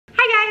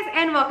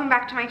welcome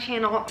back to my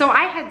channel. So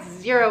I had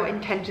zero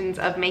intentions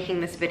of making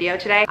this video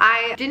today.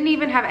 I didn't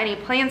even have any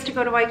plans to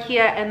go to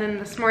Ikea, and then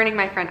this morning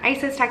my friend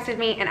Isis texted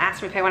me and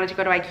asked me if I wanted to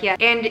go to Ikea.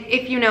 And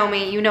if you know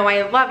me, you know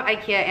I love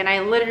Ikea and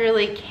I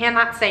literally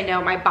cannot say no.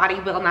 My body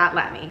will not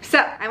let me. So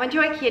I went to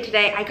Ikea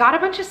today. I got a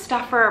bunch of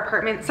stuff for our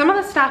apartment. Some of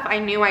the stuff I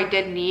knew I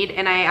did need,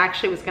 and I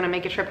actually was gonna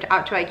make a trip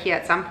out to Ikea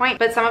at some point,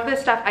 but some of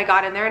this stuff I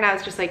got in there and I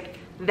was just like,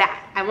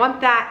 I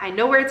want that. I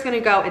know where it's gonna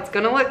go. It's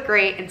gonna look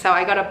great. And so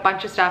I got a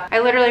bunch of stuff.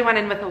 I literally went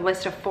in with a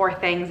list of 4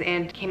 things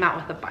and came out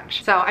with a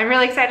bunch. So I'm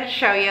really excited to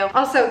show you.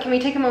 Also, can we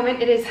take a moment?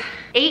 It is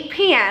 8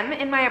 p.m.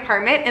 in my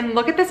apartment and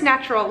look at this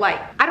natural light.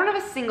 I don't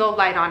have a single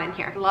light on in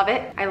here. Love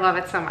it. I love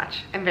it so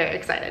much. I'm very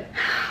excited.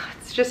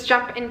 Let's just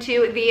jump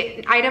into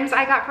the items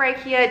I got for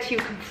Ikea to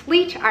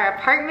complete our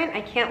apartment.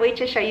 I can't wait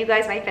to show you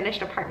guys my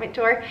finished apartment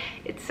tour.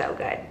 It's so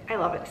good. I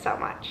love it so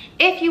much.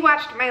 If you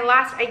watched my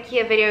last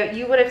Ikea video,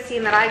 you would have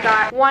seen that I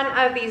got one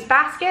of these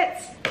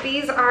baskets.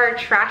 These are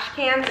trash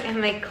cans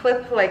and they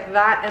clip like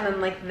that and then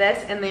like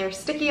this, and they're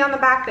sticky on the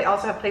back. They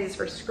also have places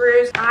for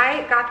screws.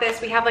 I got this.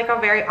 We have like a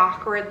very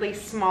awkwardly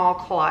small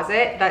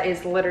closet that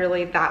is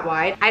literally that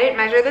wide. I didn't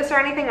measure this or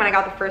anything when I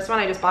got the first one.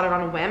 I just bought it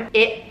on a whim.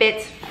 It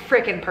fits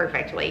freaking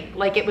perfectly.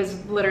 Like it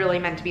was literally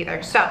meant to be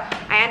there. So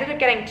I ended up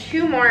getting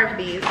 2 more of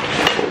these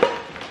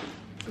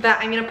that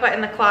I'm gonna put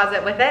in the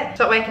closet with it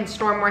so that way I can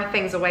store more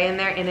things away in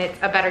there and it's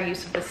a better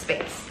use of the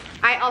space.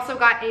 I also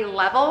got a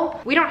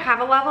level. We don't have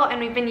a level and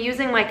we've been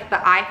using like the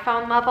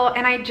iPhone level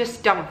and I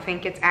just don't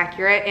think it's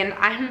accurate, and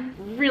I'm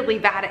really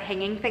bad at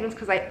hanging things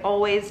because I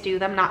always do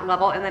them not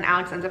level and then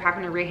Alex ends up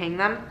having to rehang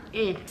them.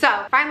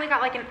 So finally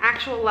got like an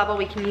actual level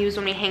we can use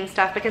when we hang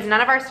stuff, because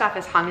none of our stuff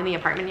is hung in the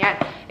apartment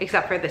yet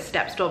except for this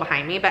step stool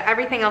behind me, but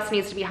everything else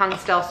needs to be hung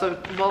still,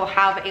 so we'll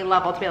have a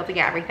level to be able to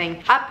get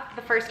everything up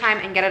the first time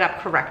and get it up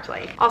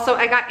correctly. Also,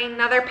 I got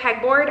another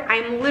pegboard.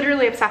 I'm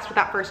literally obsessed with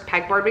that first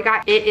pegboard we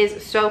got. It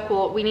is so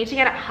cool. We need to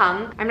get it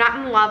hung. I'm not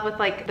in love with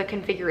like the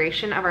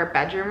configuration of our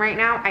bedroom right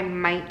now. I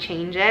might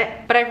change it,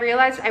 but I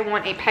realized I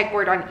want a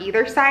pegboard on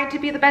either side to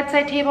be the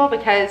bedside table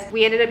because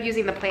we ended up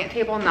using the plant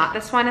table, not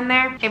this one in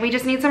there, and we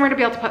just need somewhere to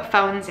be able to put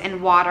phones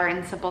and water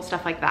and simple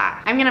stuff like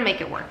that. I'm gonna make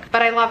it work,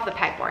 but I love the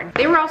pegboard.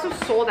 They were also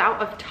sold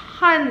out of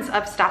tons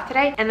of stuff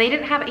today and they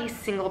didn't have a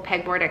single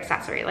pegboard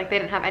accessory. Like they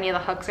didn't have any of the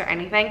hooks or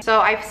anything. So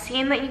I've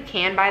seen that you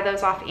can buy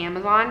those off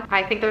Amazon.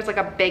 I think there's like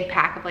a big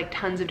pack of like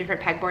tons of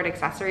different pegboard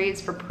accessories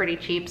for pretty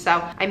cheap.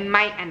 So I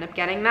might end up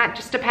getting that,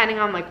 just depending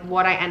on like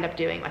what I end up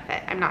doing with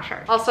it. I'm not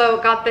sure.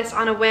 Also got this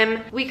on a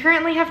whim. We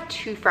currently have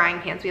 2 frying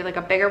pans. We have like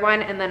a bigger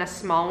one and then a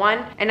small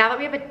one. And now that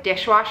we have a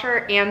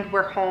dishwasher and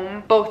we're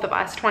home, both of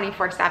us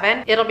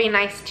 24/7, it'll be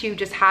nice to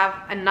just have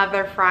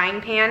another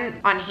frying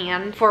pan on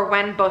hand for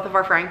when both of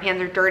our frying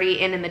pans are dirty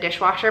in the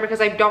dishwasher,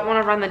 because I don't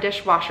want to run the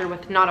dishwasher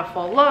with not a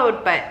full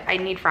load, but I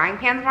need frying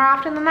pans more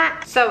often than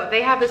that. So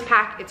they have this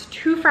pack. It's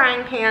 2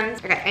 frying pans.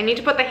 Okay, I need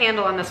to put the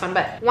handle on this one,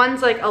 but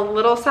one's like a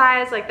little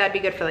size, like that'd be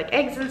good for like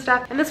eggs and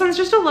stuff. And this one's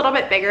just a little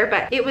bit bigger,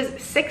 but it was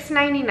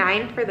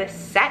 $6.99 for this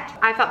set.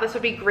 I thought this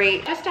would be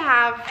great just to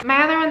have.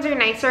 My other ones are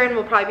nicer and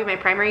will probably be my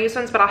primary use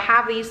ones, but I'll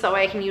have these so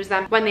I can use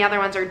them when the other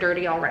ones are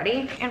dirty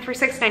already. And for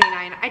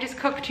 $6.99, I just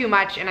cook too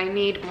much and I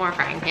need more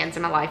frying pans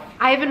in my life.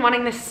 I have been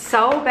wanting this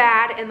so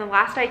bad, and the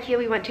last Ikea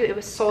we went to, it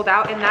was sold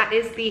out, and that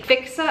is the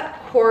Fixa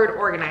cord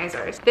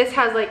organizers. This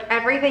has like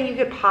everything you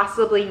could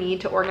possibly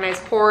need to organize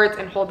cords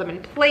and hold them in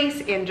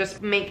place and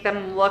just make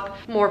them look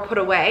more put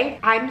away.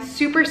 I'm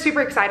super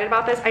excited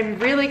about this. I'm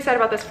really excited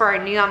about this for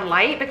our neon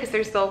light because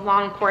there's the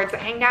long cords that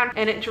hang down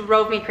and it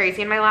drove me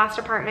crazy in my last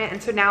apartment,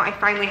 and so now I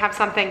finally have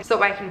something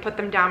so I can put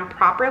them down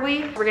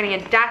properly. We're getting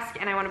a desk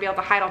and I want to be able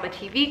to hide all the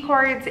TV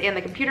cords and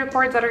the computer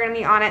cords that are going to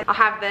be on it. I'll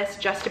have this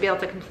just to be able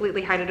to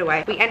completely hide it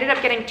away. We ended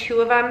up getting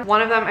 2 of them.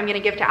 One of them I'm going to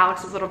give to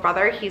Alex's little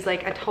brother. He's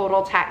like a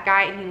total tech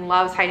guy and he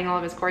loves hiding all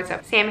of his cords. So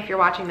Sam, if you're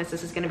watching this,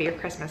 this is going to be your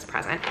Christmas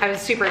present. I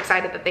was super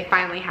excited that they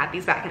finally had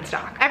these back in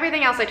stock.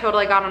 Everything else I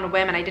totally got on a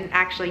whim and I didn't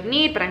actually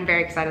need, but I'm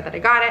very excited that I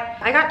got it.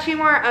 I got 2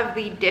 more of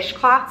the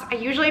dishcloths. I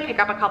usually pick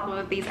up a couple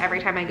of these every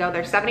time I go.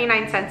 They're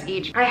 79 cents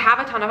each. I have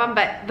a ton of them,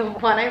 but the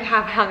one I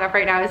have hung up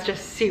right now is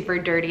just super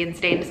dirty and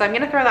stained. So I'm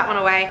gonna throw that one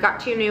away. Got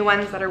 2 new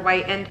ones that are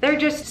white and they're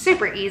just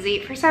super easy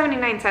for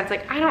 79 cents.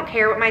 Like I don't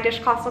care what my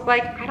dishcloths look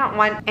like. I don't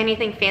want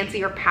anything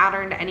fancy or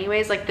patterned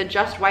anyways. Like the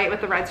just white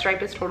with the red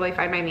stripe is totally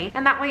fine by me.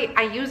 And that way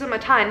I use them a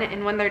ton,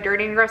 and when they're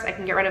dirty and gross, I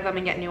can get rid of them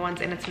and get new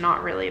ones and it's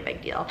not really a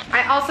big deal.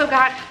 I also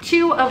got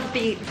 2 of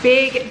the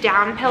big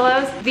down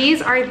pillows.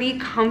 These are the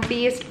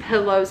comfiest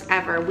pillows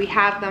ever. We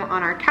have them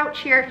on our couch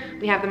here.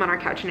 We have them on our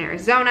couch in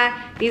Arizona.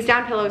 These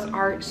down pillows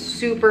are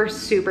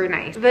super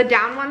nice. The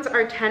down ones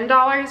are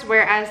 $10,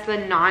 whereas the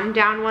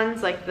non-down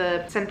ones, like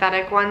the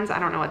synthetic ones, I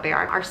don't know what they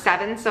are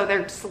 $7. So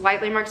they're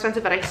slightly more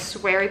expensive, but I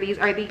swear these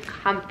are the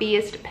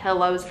comfiest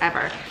pillows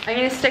ever. I'm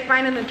gonna stick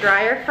mine in the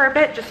dryer for a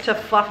bit just to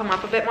fluff them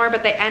up a bit more,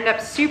 but they end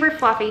up super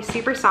fluffy,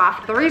 super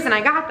soft. The reason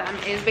I got them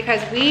is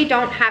because we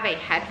don't have a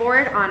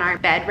headboard on our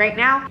bed right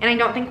now, and I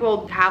don't think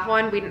we'll have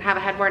one. We didn't have a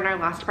headboard in our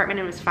last apartment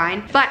and it was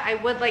fine. But I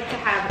would like to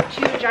have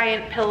 2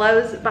 giant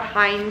pillows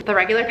behind the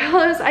regular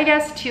pillows, I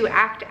guess, to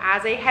act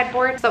as a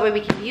headboard. So that way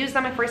we can use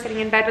them if we're sitting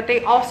in bed, but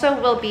they also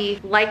will be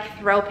like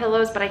throw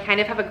pillows, but I kind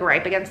of have a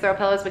gripe against throw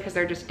pillows because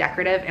they're just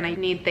decorative and I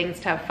need things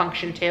to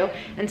function too.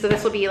 And so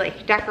this will be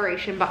like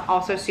decoration, but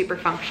also super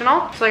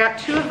functional. So I got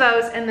 2 of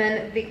those, and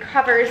then the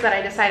covers that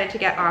I decided to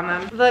get on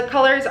them. The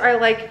colors are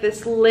like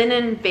this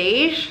linen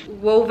beige,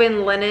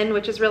 woven linen,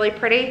 which is really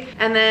pretty.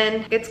 And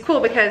then it's cool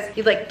because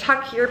you like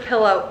tuck your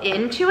pillow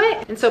into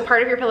it. And so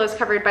part of your pillow is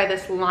covered by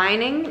this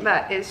lining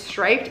that is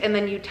striped, and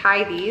then you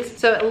tie these.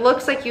 So it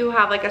looks like you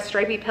have like a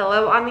stripy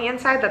pillow on the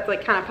inside that's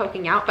like kind of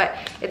poking out, but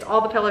it's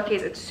all the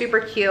pillowcase. It's super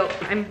cute.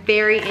 I'm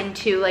very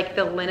into like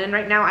the linen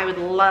right now. I would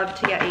love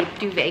to get a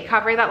duvet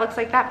cover that looks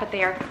like that, but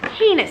they are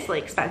heinously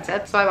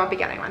expensive, so I won't be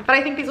getting one. But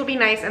I think these will be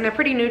nice, and they're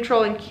pretty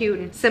neutral and cute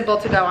and simple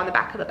to go on the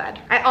back of the bed.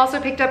 I also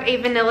picked up a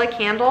vanilla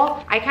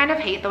candle. I kind of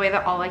hate the way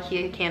that all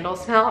Ikea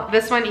candles smell.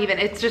 This one even,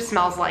 it just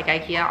smells like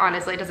Ikea.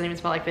 Honestly, it doesn't even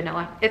smell like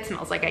vanilla. It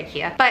smells like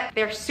Ikea, but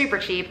they're super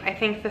cheap. I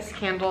think this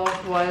candle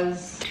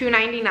was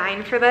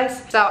 $2.99 for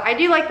this. So I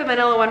do like the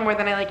vanilla one more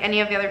than I like any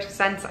of the other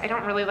scents. I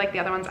don't really like the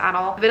other ones at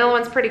all. The vanilla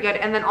one's pretty good.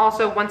 And then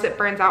also once it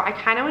burns out, I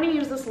kind of want to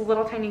use this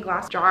little tiny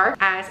glass jar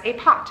as a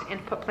pot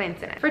and put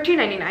plants in it. For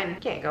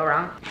 $2.99, can't go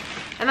wrong.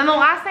 And then the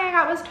last thing I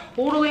got was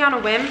totally on a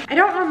whim. I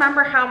don't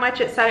remember how much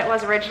it said it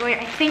was originally.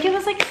 I think it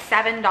was like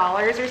 $7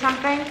 or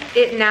something.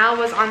 It now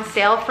was on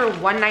sale for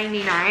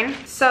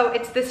 $1.99. So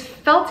it's this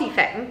felty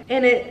thing,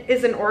 and it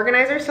is an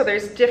organizer, so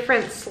there's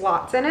different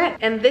slots in it.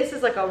 And this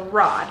is like a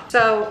rod.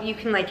 So you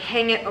can like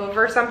hang it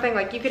over something,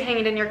 like you could hang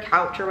it in your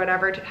couch or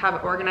whatever to have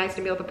it organized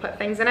and be able to put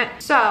things in it.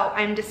 So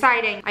I'm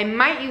deciding I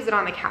might use it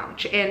on the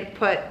couch and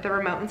put the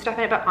remote and stuff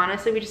in it, but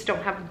honestly, we just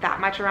don't have that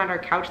much around our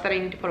couch that I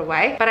need to put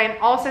away. But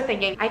I'm also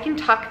thinking I can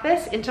tuck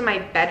this into my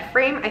bed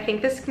frame. I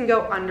think this can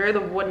go under the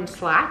wooden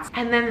slats,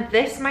 and then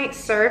this might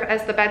serve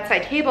as the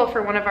bedside table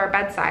for one of our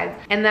bedsides,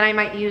 and then I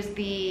might use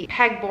the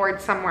pegboard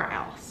somewhere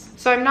else.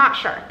 So I'm not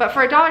sure, but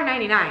for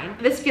 $1.99,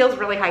 this feels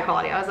really high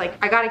quality. I was like,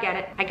 I gotta get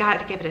it. I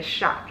gotta give it a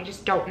shot. I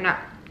just don't know.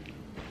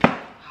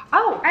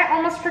 Oh, I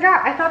almost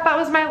forgot. I thought that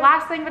was my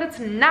last thing, but it's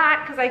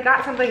not, because I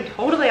got something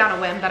totally on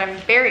a whim that I'm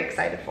very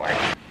excited for.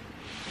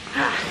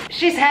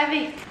 She's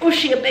heavy. Oh,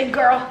 she a big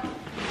girl.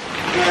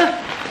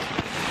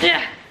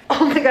 Yeah.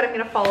 Oh my God, I'm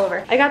gonna fall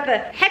over. I got the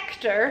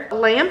Hector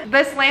lamp.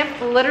 This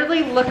lamp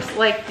literally looks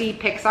like the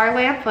Pixar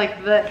lamp.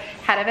 Like the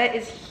head of it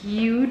is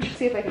huge. Let's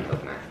see if I can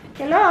open it.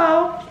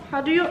 Hello, how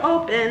do you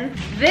open?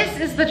 This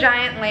is the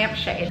giant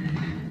lampshade.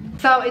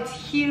 So it's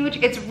huge,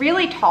 it's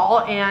really tall,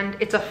 and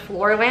it's a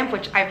floor lamp,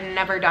 which I've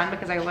never done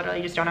because I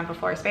literally just don't have the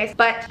floor space.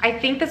 But I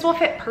think this will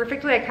fit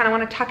perfectly. I kind of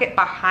want to tuck it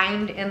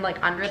behind and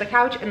like under the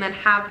couch, and then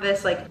have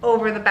this like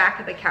over the back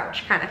of the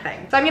couch kind of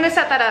thing. So I'm gonna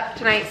set that up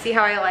tonight, see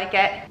how I like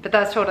it, but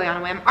that's totally on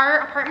a whim. Our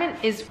apartment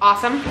is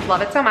awesome,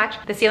 love it so much.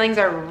 The ceilings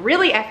are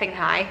really effing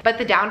high, but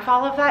the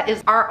downfall of that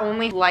is our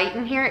only light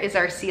in here is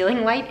our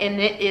ceiling light,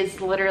 and it is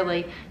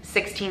literally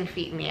 16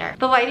 feet in the air.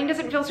 The lighting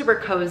doesn't feel super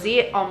cozy.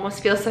 It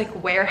almost feels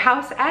like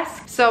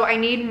warehouse-esque. So I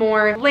need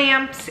more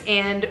lamps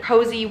and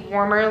cozy,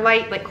 warmer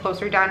light, like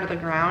closer down to the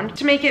ground,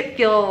 to make it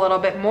feel a little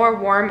bit more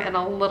warm and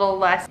a little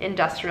less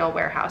industrial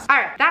warehouse. All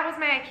right, that was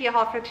my Ikea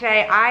haul for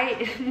today.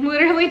 I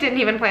literally didn't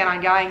even plan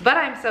on going, but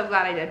I'm so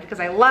glad I did because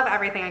I love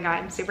everything I got.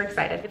 I'm super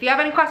excited. If you have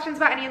any questions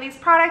about any of these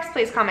products,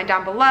 please comment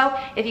down below.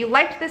 If you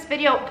liked this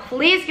video,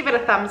 please give it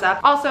a thumbs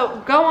up.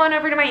 Also, go on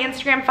over to my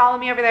Instagram, follow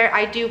me over there.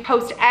 I do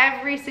post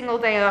every single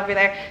day over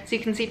there, so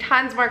you can see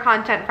tons more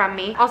content from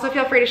me. Also,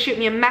 feel free to shoot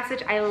me a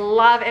message. I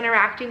love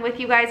interacting with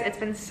you guys. It's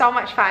been so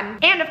much fun.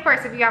 And of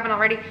course, if you haven't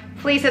already,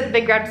 please hit the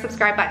big red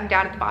subscribe button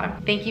down at the bottom.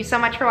 Thank you so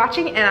much for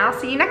watching, and I'll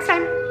see you next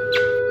time.